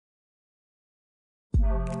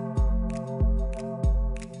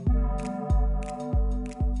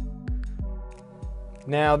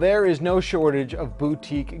Now, there is no shortage of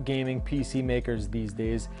boutique gaming PC makers these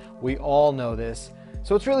days. We all know this.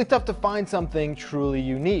 So it's really tough to find something truly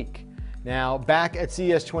unique. Now, back at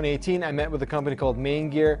CES 2018, I met with a company called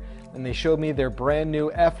Maingear, and they showed me their brand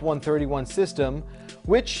new F131 system,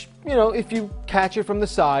 which, you know, if you catch it from the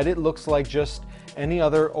side, it looks like just any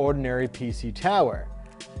other ordinary PC tower.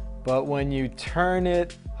 But when you turn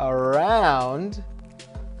it around,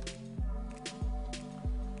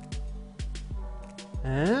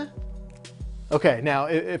 okay, now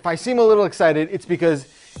if I seem a little excited, it's because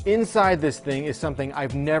inside this thing is something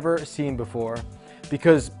I've never seen before,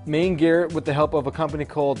 because Maingear, with the help of a company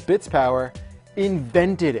called Bitspower,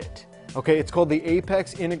 invented it. Okay, it's called the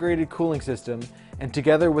Apex Integrated Cooling System, and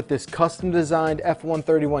together with this custom-designed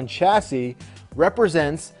F131 chassis,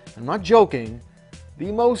 represents, I'm not joking,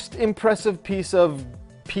 the most impressive piece of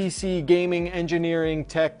PC gaming engineering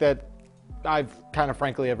tech that I've kind of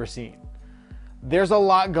frankly ever seen. There's a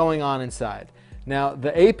lot going on inside. Now,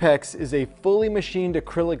 the Apex is a fully machined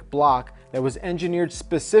acrylic block that was engineered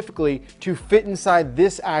specifically to fit inside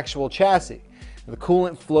this actual chassis. The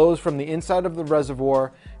coolant flows from the inside of the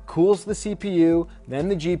reservoir, cools the CPU, then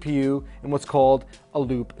the GPU in what's called a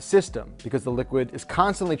loop system, because the liquid is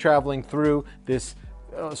constantly traveling through this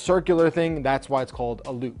circular thing. That's why it's called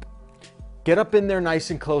a loop. Get up in there nice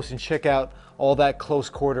and close and check out all that close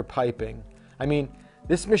quarter piping. I mean,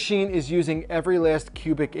 this machine is using every last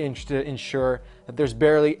cubic inch to ensure that there's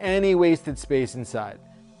barely any wasted space inside.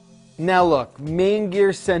 Now look,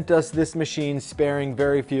 Maingear sent us this machine sparing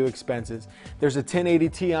very few expenses. There's a 1080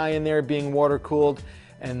 Ti in there being water cooled,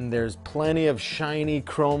 and there's plenty of shiny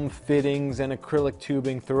chrome fittings and acrylic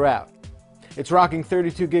tubing throughout. It's rocking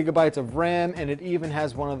 32 gigabytes of RAM, and it even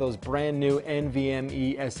has one of those brand new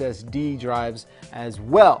NVMe SSD drives as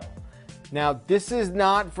well. Now, this is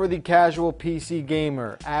not for the casual PC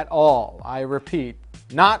gamer at all. I repeat,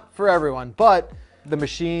 not for everyone, but the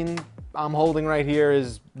machine I'm holding right here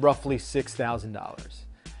is roughly $6,000.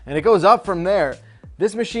 And it goes up from there.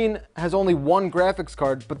 This machine has only one graphics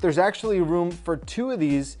card, but there's actually room for two of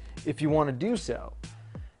these if you want to do so.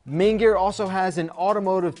 Maingear also has an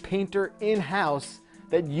automotive painter in-house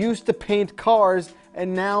that used to paint cars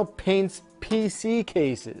and now paints PC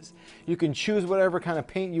cases. You can choose whatever kind of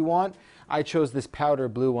paint you want. I chose this powder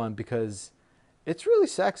blue one because it's really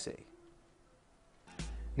sexy.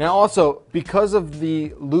 Now also, because of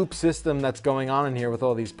the loop system that's going on in here with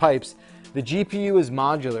all these pipes, the GPU is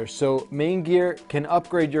modular, so Maingear can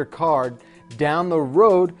upgrade your card down the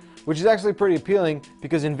road, which is actually pretty appealing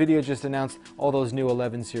because NVIDIA just announced all those new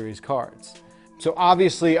 11 series cards. So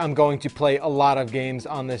obviously I'm going to play a lot of games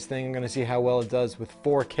on this thing. I'm going to see how well it does with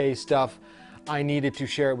 4K stuff. I needed to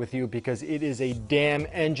share it with you because it is a damn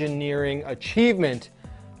engineering achievement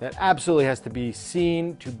that absolutely has to be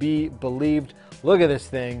seen to be believed. Look at this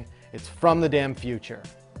thing. It's from the damn future.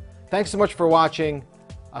 Thanks so much for watching.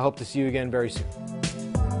 I hope to see you again very soon.